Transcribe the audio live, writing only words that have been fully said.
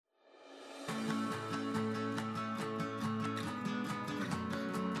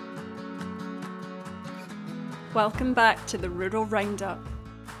Welcome back to the Rural Roundup.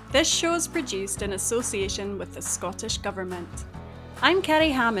 This show is produced in association with the Scottish Government. I'm Kerry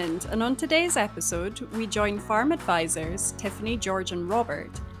Hammond, and on today's episode, we join farm advisors Tiffany, George and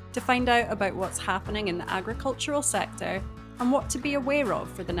Robert to find out about what's happening in the agricultural sector and what to be aware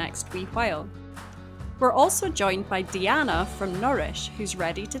of for the next wee while. We're also joined by Deanna from Nourish, who's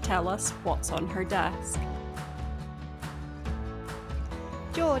ready to tell us what's on her desk.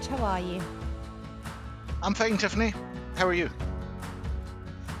 George, how are you? I'm fine, Tiffany. How are you?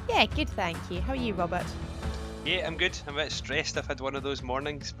 Yeah, good, thank you. How are you, Robert? Yeah, I'm good. I'm a bit stressed. I've had one of those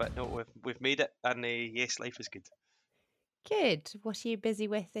mornings, but no, we've made it, and yes, life is good. Good. What are you busy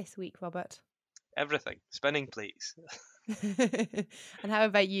with this week, Robert? Everything, spinning plates. And how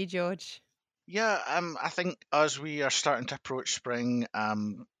about you, George? Yeah, I think as we are starting to approach spring,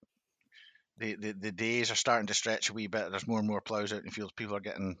 the days are starting to stretch a wee bit. There's more and more ploughs out in the fields. People are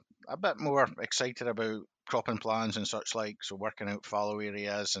getting a bit more excited about cropping plans and such like. So working out fallow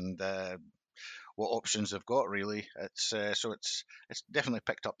areas and what options they've got really. It's definitely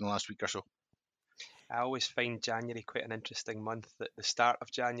picked up in the last week or so. I always find January quite an interesting month. That the start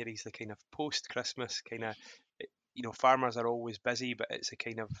of January is the kind of post-Christmas kind of, farmers are always busy, but it's a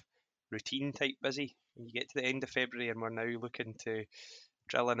kind of routine type busy. And you get to the end of February, and we're now looking to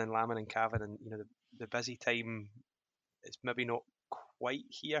drilling and lambing and calving, and the busy time is maybe not quite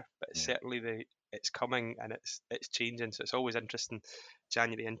here, but it's certainly it's coming and it's changing. So it's always interesting,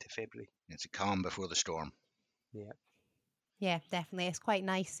 January into February. It's a calm before the storm. Yeah. Yeah, definitely. It's quite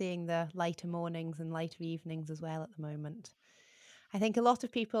nice seeing the lighter mornings and lighter evenings as well at the moment. I think a lot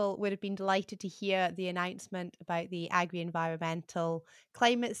of people would have been delighted to hear the announcement about the Agri-Environmental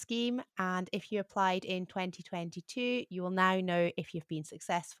Climate Scheme. And if you applied in 2022, you will now know if you've been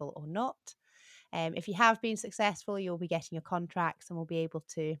successful or not. If you have been successful, you'll be getting your contracts and will be able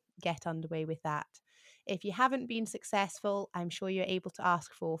to get underway with that. If you haven't been successful, I'm sure you're able to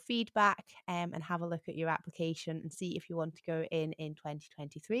ask for feedback and have a look at your application and see if you want to go in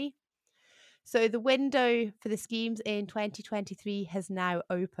 2023. So the window for the schemes in 2023 has now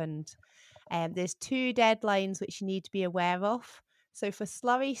opened. There's two deadlines which you need to be aware of. So for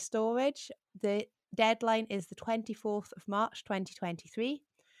slurry storage, the deadline is the 24th of March 2023.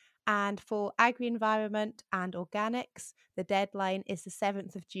 And for Agri-Environment and Organics, the deadline is the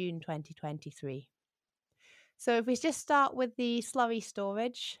 7th of June 2023. So if we just start with the slurry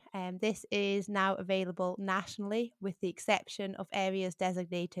storage, this is now available nationally with the exception of areas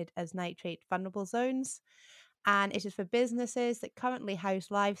designated as nitrate vulnerable zones. And it is for businesses that currently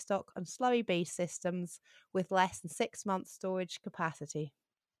house livestock on slurry-based systems with less than 6 months storage capacity.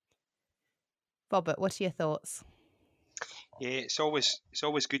 Robert, what are your thoughts? Yeah, it's always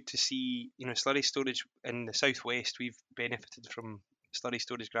good to see, slurry storage in the southwest. We've benefited from slurry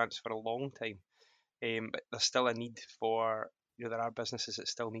storage grants for a long time, but there's still a need for, there are businesses that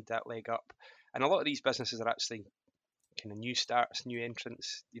still need that leg up, and a lot of these businesses are actually kind of new starts, new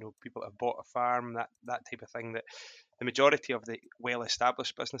entrants. People that have bought a farm, that type of thing. That the majority of the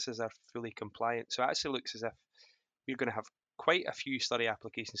well-established businesses are fully compliant. So it actually looks as if we're going to have quite a few slurry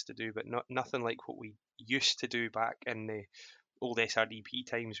applications to do, but nothing like what we used to do back in the old SRDP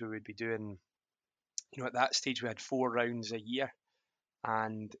times. We would be doing, at that stage we had 4 rounds a year,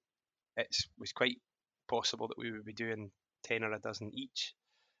 and it was quite possible that we would be doing 10 or a dozen each.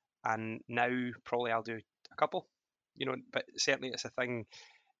 And now probably I'll do a couple, but certainly it's a thing.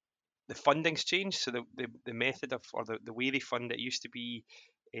 The funding's changed, so the method of, or the way they fund it used to be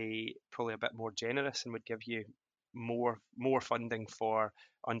probably a bit more generous and would give you more funding for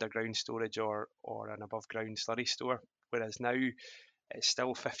underground storage or an above ground slurry store, whereas now it's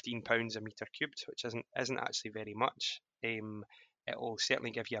still £15 a metre cubed, which isn't actually very much. It'll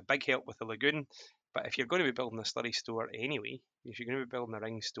certainly give you a big help with the lagoon, but if you're going to be building a slurry store anyway, if you're going to be building a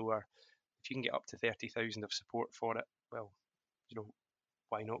ring store, if you can get up to 30,000 of support for it, well,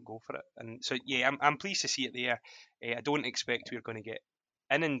 why not go for it? And so, yeah, I'm pleased to see it there. I don't expect we're going to get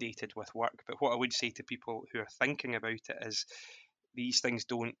inundated with work, but what I would say to people who are thinking about it is these things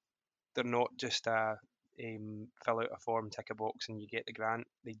they're not just a fill out a form, tick a box, and you get the grant.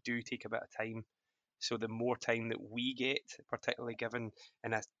 They do take a bit of time. So the more time that we get, particularly given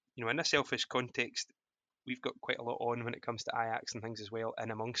in a selfish context, we've got quite a lot on when it comes to IACs and things as well,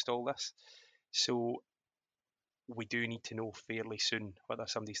 in amongst all this. So we do need to know fairly soon whether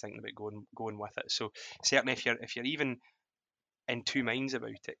somebody's thinking about going with it. So certainly, if you're even in two minds about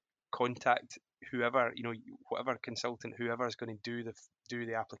it, contact whoever, whatever consultant, whoever is going to do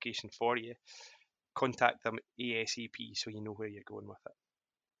the application for you. Contact them ASAP so you know where you're going with it.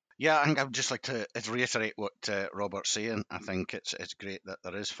 Yeah, I think I would just like to reiterate what Robert's saying. I think it's great that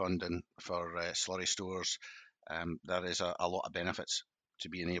there is funding for slurry stores. there is a lot of benefits to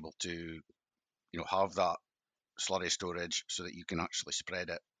being able to have that slurry storage so that you can actually spread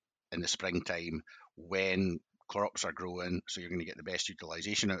it in the springtime when crops are growing, so you're going to get the best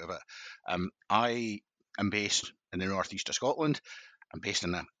utilisation out of it. I am based in the northeast of Scotland. I'm based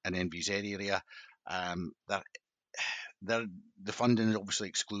in an NVZ area. The funding obviously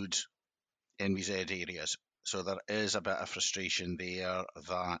excludes NVZ areas, so there is a bit of frustration there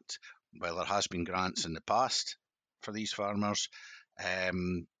that while there has been grants in the past for these farmers, there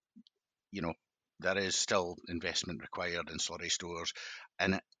is still investment required in slurry stores,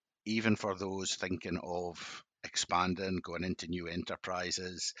 and even for those thinking of expanding, going into new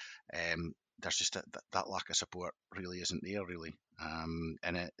enterprises, there's just that lack of support really isn't there really,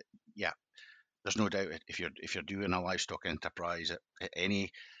 there's no doubt if you're doing a livestock enterprise at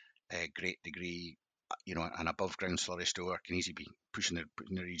any great degree, an above ground slurry store can easily be pushing the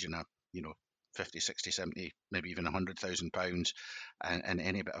region of 50, 60, 70, maybe even £100,000, and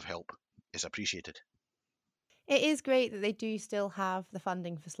any bit of help is appreciated. It is great that they do still have the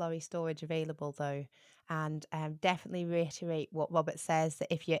funding for slurry storage available, though, and definitely reiterate what Robert says,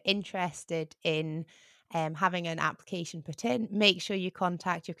 that if you're interested in having an application put in, make sure you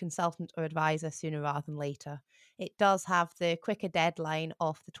contact your consultant or advisor sooner rather than later. It does have the quicker deadline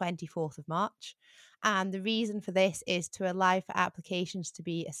of the 24th of March. And the reason for this is to allow for applications to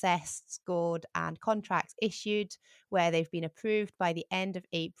be assessed, scored, and contracts issued where they've been approved by the end of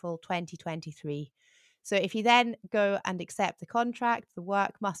April 2023. So if you then go and accept the contract, the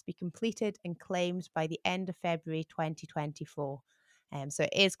work must be completed and claimed by the end of February 2024. So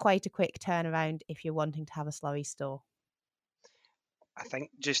it is quite a quick turnaround if you're wanting to have a slurry store. I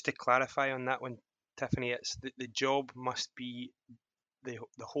think just to clarify on that one, Tiffany, it's the job must be the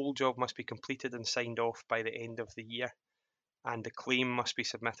whole job must be completed and signed off by the end of the year, and the claim must be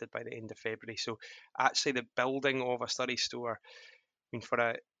submitted by the end of February. So actually the building of a slurry store, I mean, for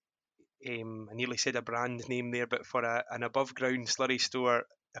I nearly said a brand name there, but for an above ground slurry store,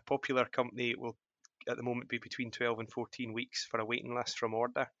 a popular company will at the moment be between 12 and 14 weeks for a waiting list from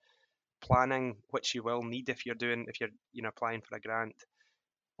order. Planning, which you will need if you're applying for a grant,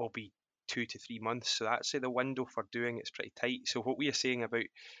 will be 2 to 3 months. So actually the window for doing it's pretty tight. So what we are saying about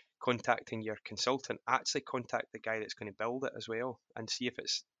contacting your consultant, actually contact the guy that's going to build it as well and see if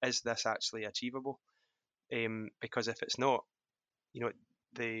is this actually achievable. Because if it's not,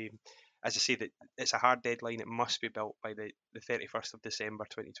 as I say, that it's a hard deadline. It must be built by the 31st of December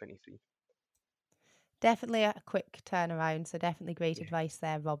 2023. Definitely a quick turnaround. So definitely great Yeah. advice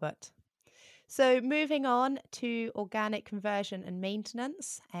there, Robert. So moving on to organic conversion and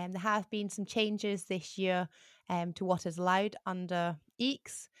maintenance, there have been some changes this year to what is allowed under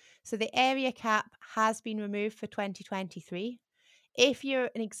EECS. So the area cap has been removed for 2023. If you're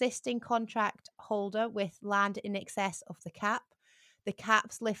an existing contract holder with land in excess of the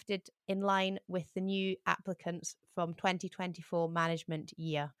cap's lifted in line with the new applicants from 2024 management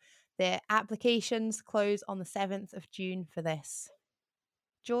year. The applications close on the 7th of June for this.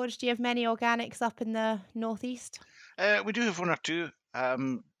 George, do you have many organics up in the northeast? We do have one or two.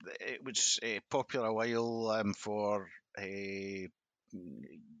 It was popular a while for there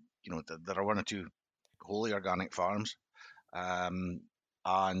are one or two wholly organic farms, and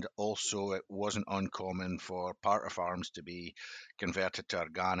also it wasn't uncommon for partner farms to be converted to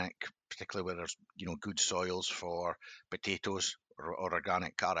organic, particularly where there's good soils for potatoes or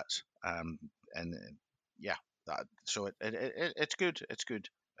organic carrots, and yeah, so it's good. It's good.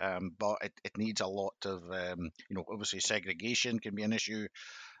 But it needs a lot of, obviously segregation can be an issue,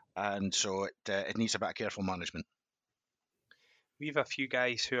 and so it needs a bit of careful management. We have a few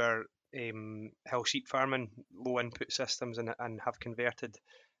guys who are hill sheep farming, low input systems, and have converted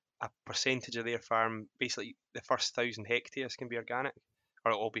a percentage of their farm. Basically, the first 1,000 hectares can be organic,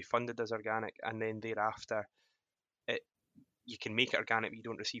 or it'll all be funded as organic, and then thereafter, you can make it organic, but you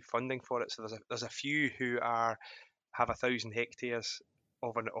don't receive funding for it. So there's a few who have 1,000 hectares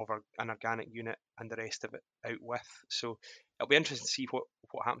of an organic unit and the rest of it out with. So it'll be interesting to see what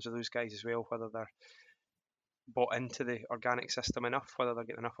happens with those guys as well, whether they're bought into the organic system enough, whether they're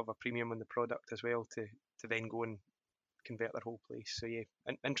getting enough of a premium on the product as well to then go and convert their whole place. So yeah,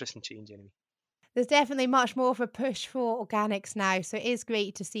 an interesting change anyway. There's definitely much more of a push for organics now. So it is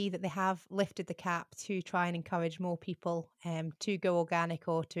great to see that they have lifted the cap to try and encourage more people to go organic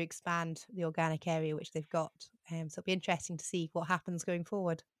or to expand the organic area which they've got. So it'll be interesting to see what happens going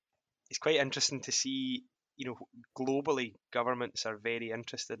forward. It's quite interesting to see, globally governments are very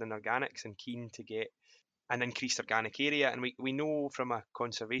interested in organics and keen to get an increased organic area. And we know from a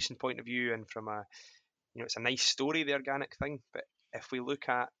conservation point of view and from it's a nice story, the organic thing. But if we look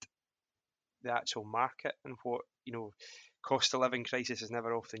at the actual market and what, cost of living crisis is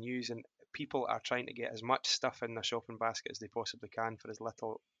never off the news, and people are trying to get as much stuff in their shopping basket as they possibly can for as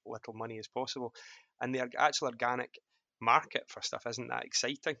little money as possible, and the actual organic market for stuff isn't that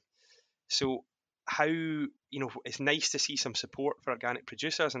exciting. So how, it's nice to see some support for organic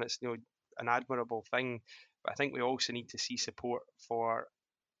producers, and it's, an admirable thing, but I think we also need to see support for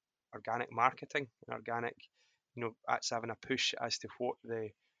organic marketing and organic, actually having a push as to what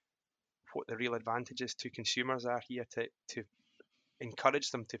the real advantages to consumers are here, to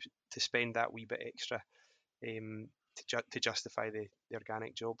encourage them to spend that wee bit extra, to justify the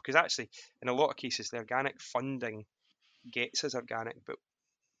organic job. Because actually, in a lot of cases, the organic funding gets us organic, but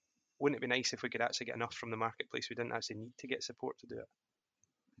wouldn't it be nice if we could actually get enough from the marketplace we didn't actually need to get support to do it?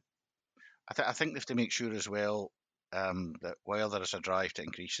 I think they have to make sure as well, that while there is a drive to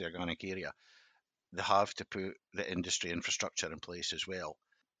increase the organic area, they have to put the industry infrastructure in place as well.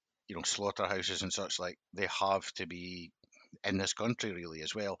 Slaughterhouses and such like, they have to be in this country really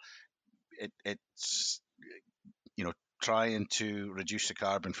as well. It's trying to reduce the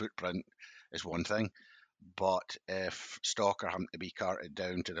carbon footprint is one thing, but if stock are having to be carted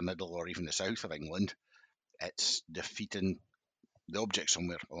down to the middle or even the south of England, it's defeating the object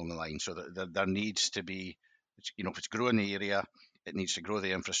somewhere along the line. So that there needs to be, if it's growing the area, it needs to grow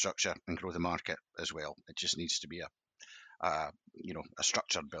the infrastructure and grow the market as well. It just needs to be a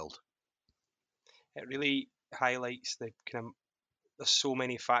structured build. It really highlights the kind of, there's so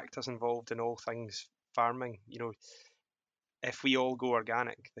many factors involved in all things farming. If we all go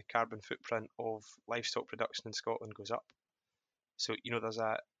organic, the carbon footprint of livestock production in Scotland goes up. So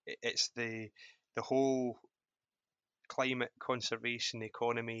it's the whole climate, conservation,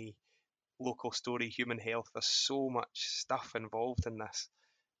 economy, local story, human health. There's so much stuff involved in this,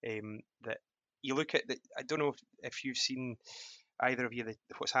 that you look at. I don't know if you've seen, either of you,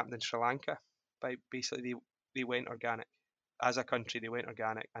 what's happened in Sri Lanka. By basically they went organic as a country. They went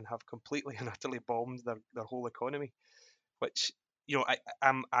organic and have completely and utterly bombed their whole economy. Which,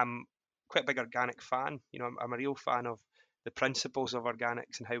 I'm quite a big organic fan. I'm a real fan of the principles of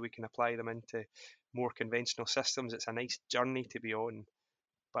organics and how we can apply them into more conventional systems. It's a nice journey to be on,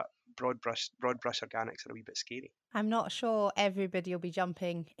 but broad brush organics are a wee bit scary. I'm not sure everybody will be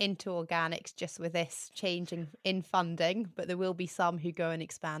jumping into organics just with this changing in funding, but there will be some who go and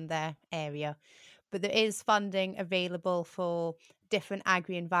expand their area. But there is funding available for different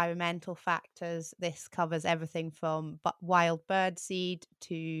agri-environmental factors. This covers everything from wild bird seed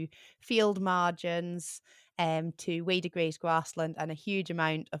to field margins, to weed grazed grassland, and a huge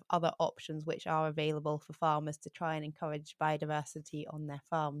amount of other options which are available for farmers to try and encourage biodiversity on their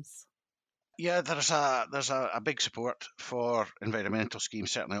farms. Yeah, there's a big support for environmental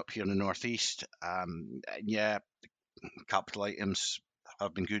schemes, certainly up here in the northeast. Yeah, capital items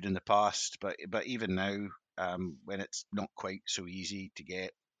have been good in the past, but even now, when it's not quite so easy to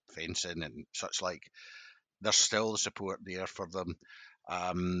get fencing and such like, there's still the support there for them.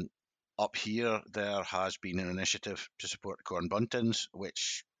 Up here, there has been an initiative to support the corn buntings,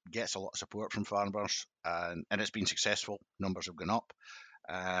 which gets a lot of support from farmers, and it's been successful. Numbers have gone up.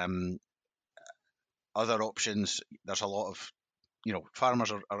 Other options, there's a lot of,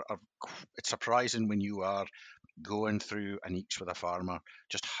 farmers are it's surprising when you are going through an eeks with a farmer,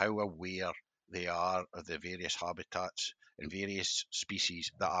 just how aware they are of the various habitats and various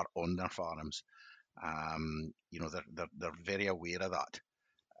species that are on their farms. They're very aware of that,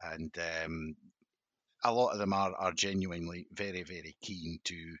 and a lot of them are genuinely very, very keen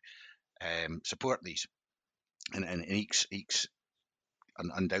to support these, and eeks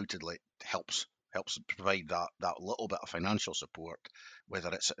undoubtedly helps provide that little bit of financial support, whether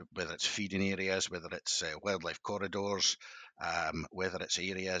it's feeding areas, whether it's wildlife corridors, whether it's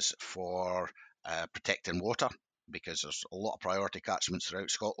areas for protecting water, because there's a lot of priority catchments throughout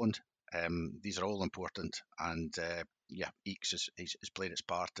Scotland. These are all important, and eeks has played its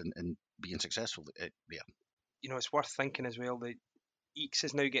part in being successful there. It's worth thinking as well that eeks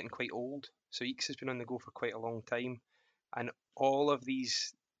is now getting quite old, so eeks has been on the go for quite a long time, and all of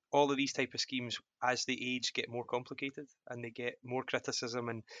these type of schemes, as they age, get more complicated and they get more criticism,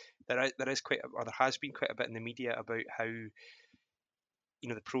 and there has been quite a bit in the media about how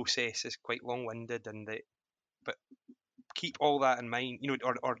the process is quite long-winded, but keep all that in mind,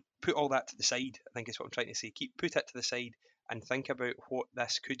 or put all that to the side. I think is what I'm trying to say. Put it to the side and think about what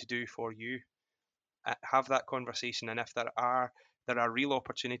this could do for you. Have that conversation, and if there are real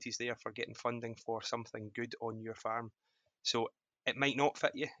opportunities there for getting funding for something good on your farm. So it might not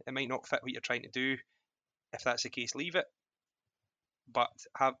fit you, it might not fit what you're trying to do. If that's the case, leave it. But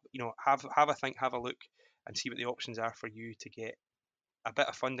have a think, have a look, and see what the options are for you to get a bit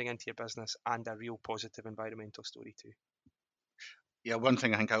of funding into your business and a real positive environmental story too. Yeah, one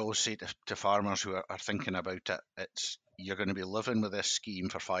thing I think I always say to farmers who are thinking about it, it's you're going to be living with this scheme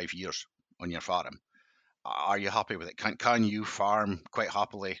for 5 years on your farm. Are you happy with it? Can you farm quite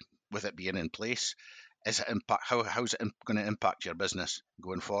happily with it being in place? Is it how's it going to impact your business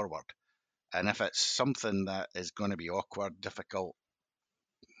going forward? And if it's something that is going to be awkward, difficult,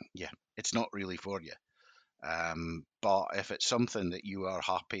 yeah, it's not really for you. But if it's something that you are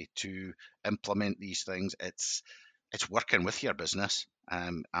happy to implement these things, it's working with your business,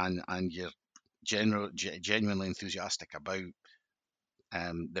 and you're genuinely enthusiastic about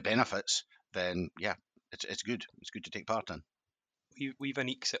the benefits, then yeah, it's good. It's good to take part in. We've an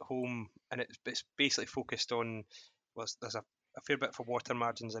Eeks at home, and it's basically focused on, well, there's a fair bit for water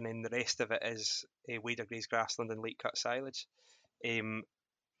margins, and then the rest of it is wader grazed grassland and late cut silage,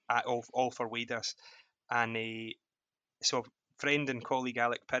 all for waders. And so friend and colleague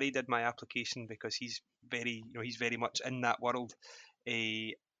Alec Perry did my application because he's very much in that world.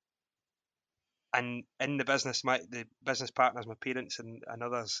 And in the business, the business partners, my parents and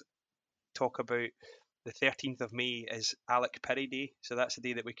others talk about the 13th of May is Alec Perry Day. So that's the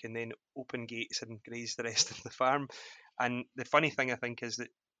day that we can then open gates and graze the rest of the farm. And the funny thing, I think, is that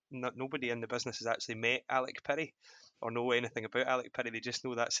nobody in the business has actually met Alec Perry or know anything about Alec Perry. They just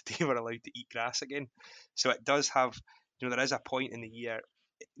know that's the day we're allowed to eat grass again. So it does have, there is a point in the year.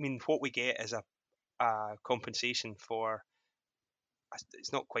 I mean, what we get is a compensation for,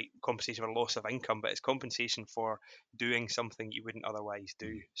 it's not quite compensation for loss of income, but it's compensation for doing something you wouldn't otherwise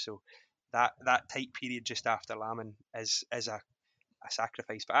do. So that tight period just after lambing is a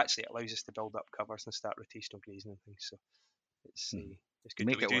sacrifice, but actually it allows us to build up covers and start rotational grazing and things. So it's good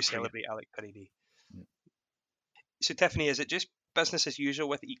that we do celebrate Alec Perry Day. Yeah. So Tiffany, is it just business as usual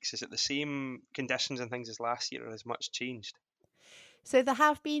with Eeks? Is it the same conditions and things as last year, or has much changed? So there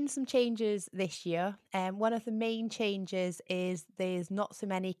have been some changes this year. One of the main changes is there's not so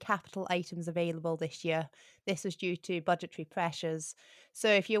many capital items available this year. This was due to budgetary pressures. So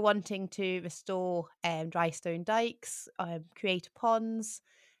if you're wanting to restore dry stone dikes, create ponds,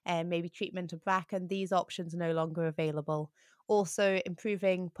 maybe treatment of bracken, these options are no longer available. Also,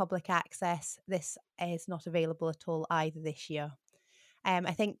 improving public access, this is not available at all either this year.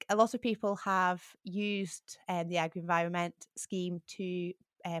 I think a lot of people have used the Agri-Environment scheme to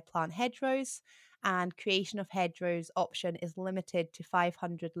plant hedgerows, and creation of hedgerows option is limited to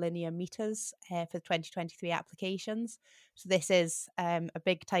 500 linear metres for the 2023 applications. So this is a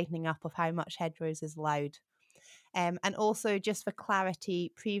big tightening up of how much hedgerows is allowed. And also, just for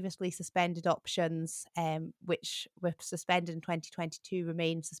clarity, previously suspended options, which were suspended in 2022,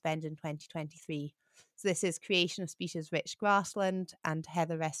 remain suspended in 2023. So this is creation of species-rich grassland and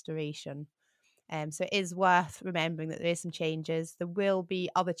heather restoration. So it is worth remembering that there is some changes. There will be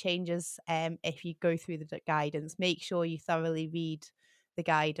other changes if you go through the guidance. Make sure you thoroughly read the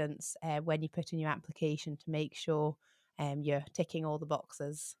guidance when you put in your application to make sure you're ticking all the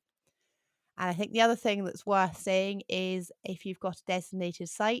boxes. And I think the other thing that's worth saying is if you've got a designated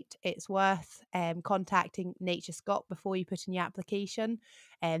site, it's worth contacting Nature Scott before you put in your application,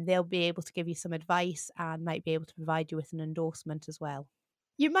 and they'll be able to give you some advice and might be able to provide you with an endorsement as well.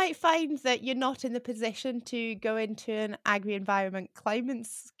 You might find that you're not in the position to go into an Agri-Environment climate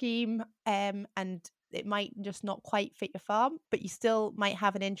scheme, and it might just not quite fit your farm, but you still might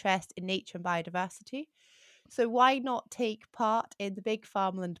have an interest in nature and biodiversity. So why not take part in the Big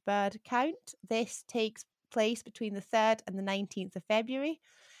Farmland Bird Count? This takes place between the 3rd and the 19th of February.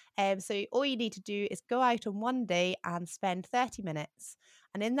 So all you need to do is go out on one day and spend 30 minutes.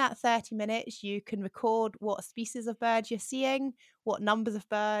 And in that 30 minutes, you can record what species of birds you're seeing, what numbers of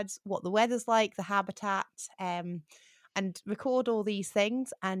birds, what the weather's like, the habitat, and record all these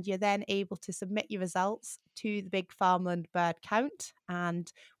things. And you're then able to submit your results to the Big Farmland Bird Count. And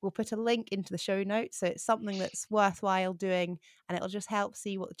we'll put a link into the show notes. So it's something that's worthwhile doing, and it'll just help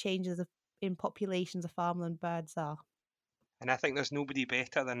see what the changes in populations of farmland birds are. And I think there's nobody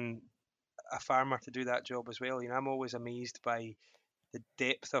better than a farmer to do that job as well. I'm always amazed by the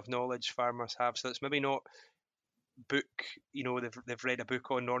depth of knowledge farmers have. So it's maybe not book, they've read a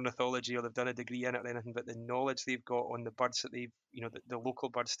book on ornithology or they've done a degree in it or anything, but the knowledge they've got on the birds that they've, the local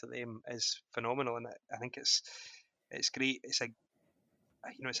birds to them is phenomenal. And I think it's great. It's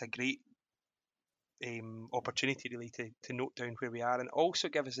a great opportunity really to note down where we are, and also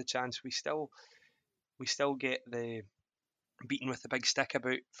give us a chance. We still get the beaten with the big stick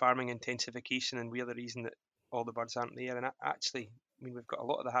about farming intensification, and we're the reason that all the birds aren't there. And actually, we've got a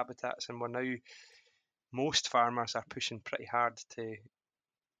lot of the habitats, and we're now, most farmers are pushing pretty hard to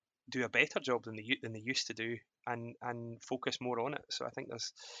do a better job than they used to do, and focus more on it. So I think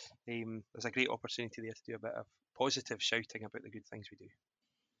there's a great opportunity there to do a bit of positive shouting about the good things we do.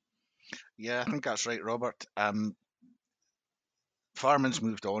 Yeah, I think that's right, Robert. Farming's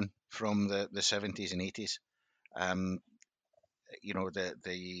moved on from the 70s and 80s. You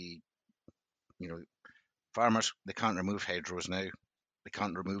know, farmers, they can't remove hedgerows now. They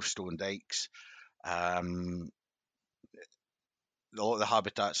can't remove stone dikes. Um, all the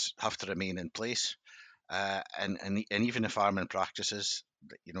habitats have to remain in place, and even the farming practices.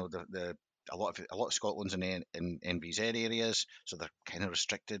 You know, a lot of Scotland's in NVZ areas, so they're kind of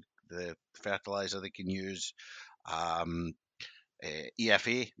restricted the fertilizer they can use. Um,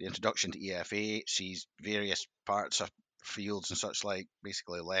 EFA, the introduction to EFA sees various parts of fields and such like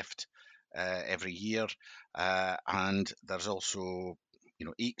basically left every year, and there's also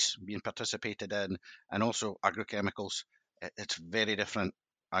EECs being participated in, and also agrochemicals. It's very different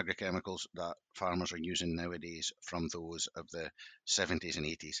agrochemicals that farmers are using nowadays from those of the 70s and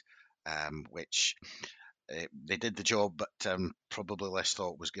 80s, which they did the job, but probably less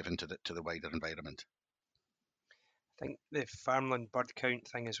thought was given to the wider environment. I think the farmland bird count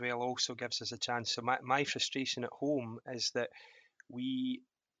thing as well also gives us a chance. So my frustration at home is that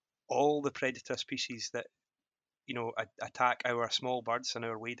all the predator species that attack our small birds and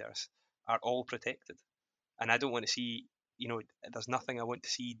our waders are all protected, and I don't want to see, there's nothing I want to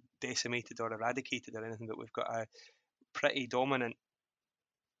see decimated or eradicated or anything, but we've got a pretty dominant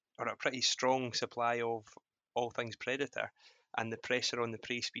or a pretty strong supply of all things predator, and the pressure on the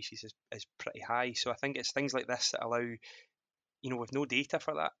prey species is pretty high. So I think it's things like this that allow, with no data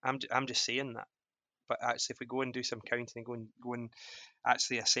for that, I'm just saying that, but actually if we go and do some counting and go and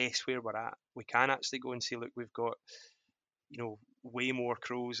actually assess where we're at, we can actually go and say, look, we've got way more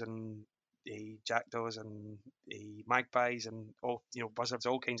crows and jackdaws and magpies and all buzzards,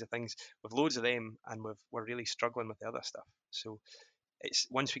 all kinds of things. We've loads of them, and we're really struggling with the other stuff. So it's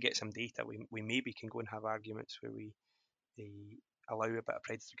once we get some data, we maybe can go and have arguments where we allow a bit of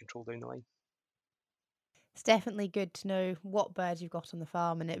predator control down the line. It's definitely good to know what birds you've got on the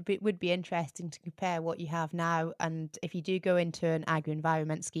farm, and it would be interesting to compare what you have now, and if you do go into an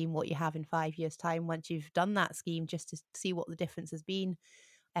agri-environment scheme, what you have in 5 years' time once you've done that scheme, just to see what the difference has been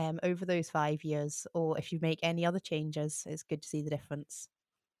over those 5 years, or if you make any other changes. It's good to see the difference.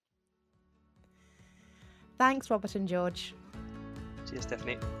 Thanks, Robert and George. Cheers,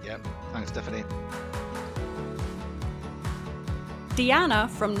 Tiffany. Yeah, thanks, Tiffany. Deanna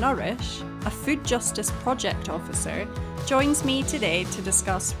from Nourish, a food justice project officer, joins me today to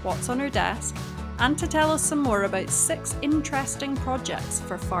discuss what's on her desk and to tell us some more about 6 interesting projects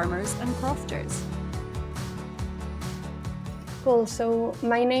for farmers and crofters. Cool, so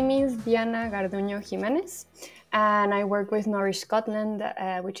my name is Diana Garduño Jimenez, and I work with Nourish Scotland,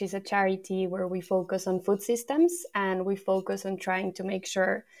 which is a charity where we focus on food systems, and we focus on trying to make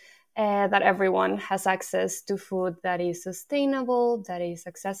sure that everyone has access to food that is sustainable, that is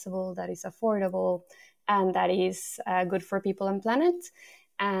accessible, that is affordable, and that is good for people and planet.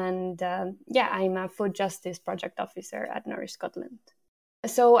 And I'm a food justice project officer at Nourish Scotland.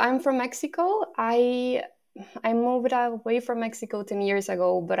 So I'm from Mexico. I moved away from Mexico 10 years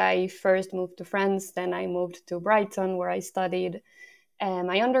ago, but I first moved to France, then I moved to Brighton where I studied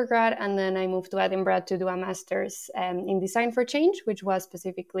my undergrad, and then I moved to Edinburgh to do a master's in design for change, which was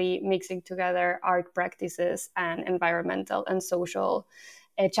specifically mixing together art practices and environmental and social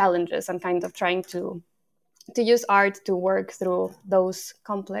challenges, and kind of trying to use art to work through those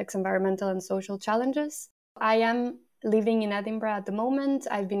complex environmental and social challenges. I am living in Edinburgh at the moment.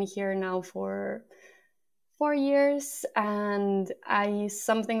 I've been here now for 4 years, and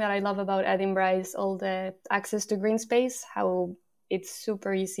something that I love about Edinburgh is all the access to green space, how it's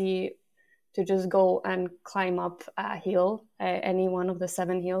super easy to just go and climb up a hill, any one of the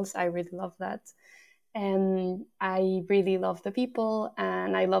 7 hills. I really love that. And I really love the people,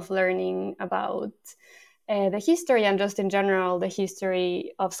 and I love learning about the history and just in general the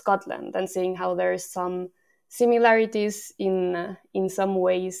history of Scotland, and seeing how there's some similarities in some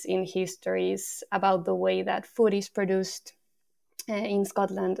ways in histories about the way that food is produced in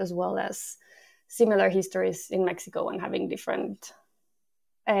Scotland, as well as similar histories in Mexico and having different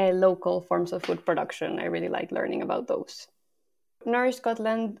local forms of food production. I really like learning about those. Nourish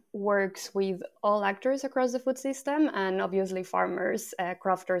Scotland works with all actors across the food system, and obviously farmers,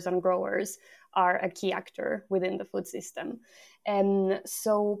 crofters and growers are a key actor within the food system. And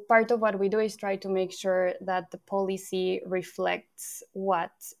so part of what we do is try to make sure that the policy reflects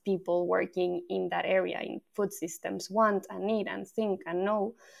what people working in that area in food systems want and need and think and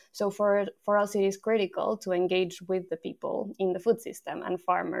know. So for us, it is critical to engage with the people in the food system, and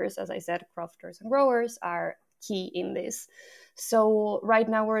farmers, as I said, crofters and growers are key in this. So right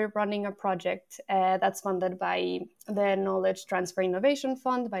now we're running a project that's funded by the Knowledge Transfer Innovation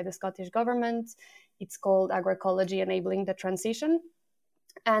Fund by the Scottish Government. It's called Agroecology Enabling the Transition.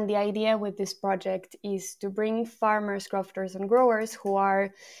 And the idea with this project is to bring farmers, crofters, and growers who are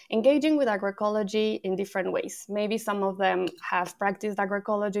engaging with agroecology in different ways. Maybe some of them have practiced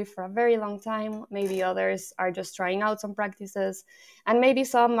agroecology for a very long time. Maybe others are just trying out some practices. And maybe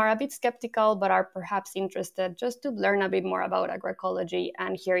some are a bit skeptical, but are perhaps interested just to learn a bit more about agroecology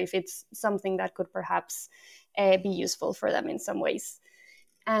and hear if it's something that could perhaps be useful for them in some ways.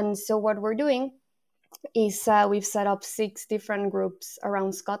 And so what we're doing is we've set up 6 different groups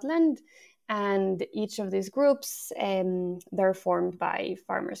around Scotland, and each of these groups, they're formed by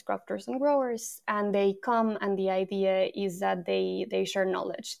farmers, crofters, and growers, and they come, and the idea is that they share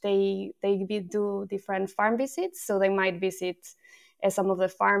knowledge. They do different farm visits, so they might visit some of the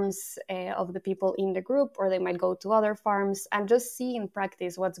farms of the people in the group, or they might go to other farms and just see in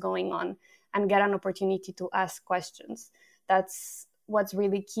practice what's going on and get an opportunity to ask questions. That's what's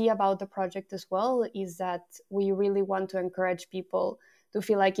really key about the project as well, is that we really want to encourage people to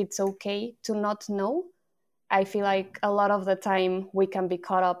feel like it's okay to not know. I feel like a lot of the time we can be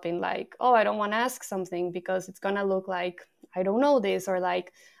caught up in like, oh, I don't want to ask something because it's going to look like I don't know this, or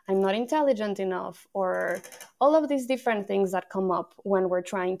like I'm not intelligent enough, or all of these different things that come up when we're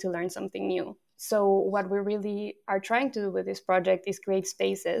trying to learn something new. So what we really are trying to do with this project is create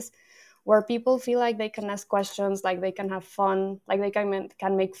spaces where people feel like they can ask questions, like they can have fun, like they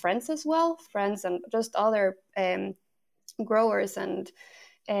can make friends as well, friends and just other growers and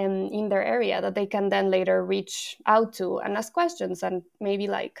in their area that they can then later reach out to and ask questions and maybe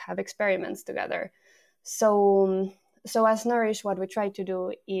like have experiments together. So as Nourish, what we try to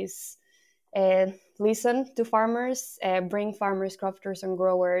do is listen to farmers, bring farmers, crofters, and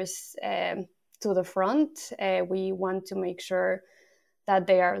growers to the front. We want to make sure that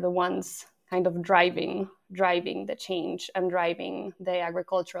they are the ones kind of driving the change and driving the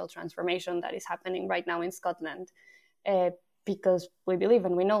agricultural transformation that is happening right now in Scotland, because we believe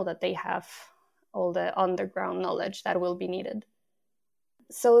and we know that they have all the underground knowledge that will be needed.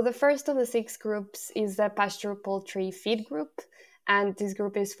 So the first of the 6 groups is the pasture poultry feed group, and this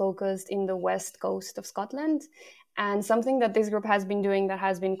group is focused in the west coast of Scotland. And something that this group has been doing that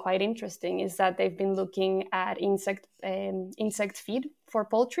has been quite interesting is that they've been looking at insect feed for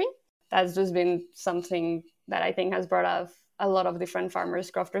poultry. That's just been something that I think has brought up a lot of different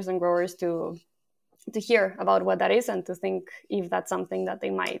farmers, crofters, and growers to hear about what that is and to think if that's something that they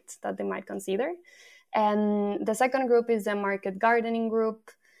might consider. And the second group is the market gardening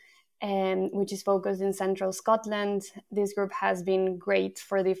group, which is focused in central Scotland. This group has been great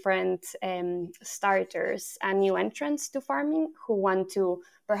for different starters and new entrants to farming who want to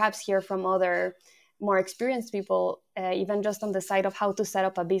perhaps hear from other more experienced people, even just on the side of how to set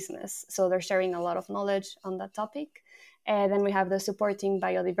up a business. So they're sharing a lot of knowledge on that topic. Then we have the supporting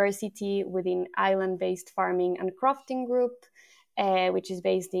biodiversity within island-based farming and crofting group, which is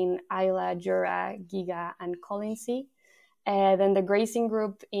based in Islay, Jura, Giga, and Collinsea. Then the grazing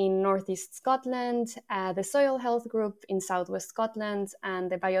group in northeast Scotland, the soil health group in southwest Scotland,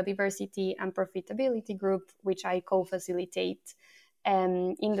 and the biodiversity and profitability group, which I co-facilitate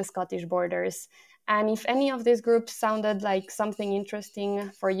in the Scottish borders. And if any of these groups sounded like something interesting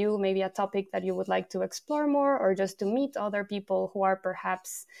for you, maybe a topic that you would like to explore more, or just to meet other people who are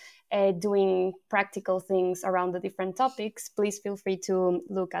perhaps doing practical things around the different topics, please feel free to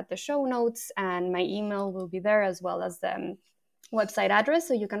look at the show notes, and my email will be there, as well as the website address,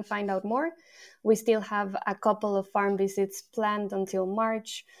 so you can find out more. We still have a couple of farm visits planned until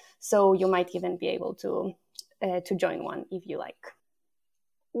March, so you might even be able to join one if you like.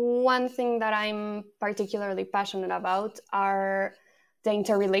 One thing that I'm particularly passionate about are the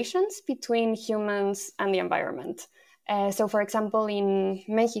interrelations between humans and the environment. So, for example, in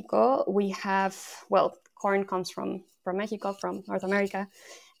Mexico, we have, corn comes from Mexico, from North America,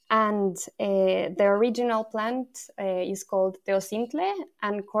 and the original plant is called teocintle,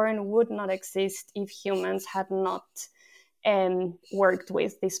 and corn would not exist if humans had not worked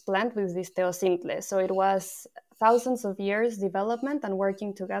with this plant, with this teocintle. So it was thousands of years development and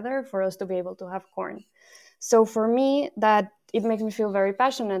working together for us to be able to have corn. So for me, that it makes me feel very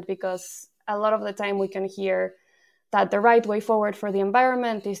passionate, because a lot of the time we can hear that the right way forward for the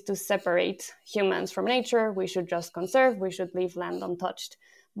environment is to separate humans from nature. We should just conserve, we should leave land untouched.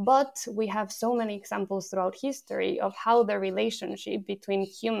 But we have so many examples throughout history of how the relationship between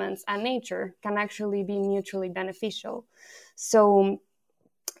humans and nature can actually be mutually beneficial. So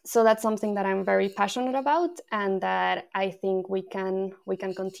that's something that I'm very passionate about, and that I think we can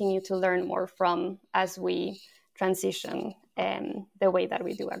continue to learn more from as we transition the way that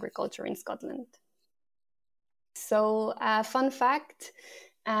we do agriculture in Scotland. So a fun fact,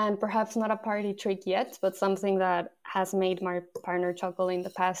 and perhaps not a party trick yet, but something that has made my partner chuckle in the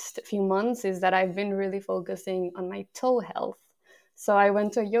past few months, is that I've been really focusing on my toe health. So I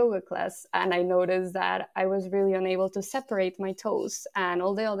went to a yoga class and I noticed that I was really unable to separate my toes, and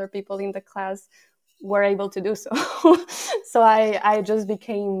all the other people in the class were able to do so. So I just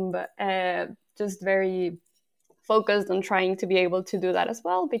became just very focused on trying to be able to do that as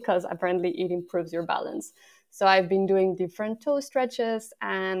well, because apparently it improves your balance. So I've been doing different toe stretches,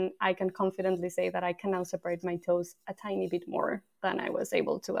 and I can confidently say that I can now separate my toes a tiny bit more than I was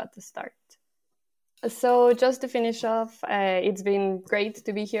able to at the start. So just to finish off, it's been great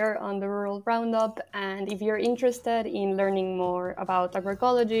to be here on the Rural Roundup. And if you're interested in learning more about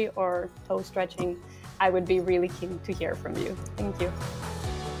agroecology or toe stretching, I would be really keen to hear from you. Thank you.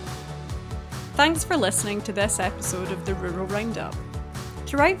 Thanks for listening to this episode of the Rural Roundup.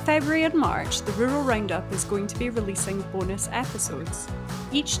 Throughout February and March, the Rural Roundup is going to be releasing bonus episodes,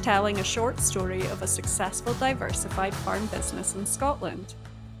 each telling a short story of a successful diversified farm business in Scotland.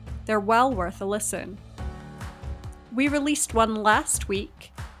 They're well worth a listen. We released one last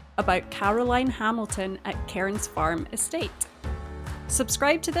week about Caroline Hamilton at Cairns Farm Estate.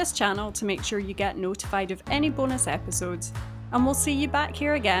 Subscribe to this channel to make sure you get notified of any bonus episodes, and we'll see you back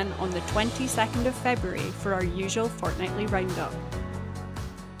here again on the 22nd of February for our usual fortnightly roundup.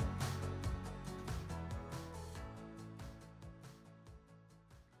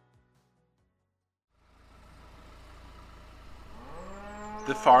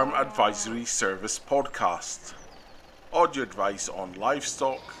 The Farm Advisory Service Podcast. Audio advice on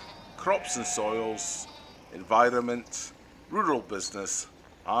livestock, crops and soils, environment, rural business,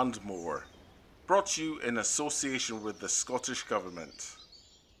 and more. Brought to you in association with the Scottish Government.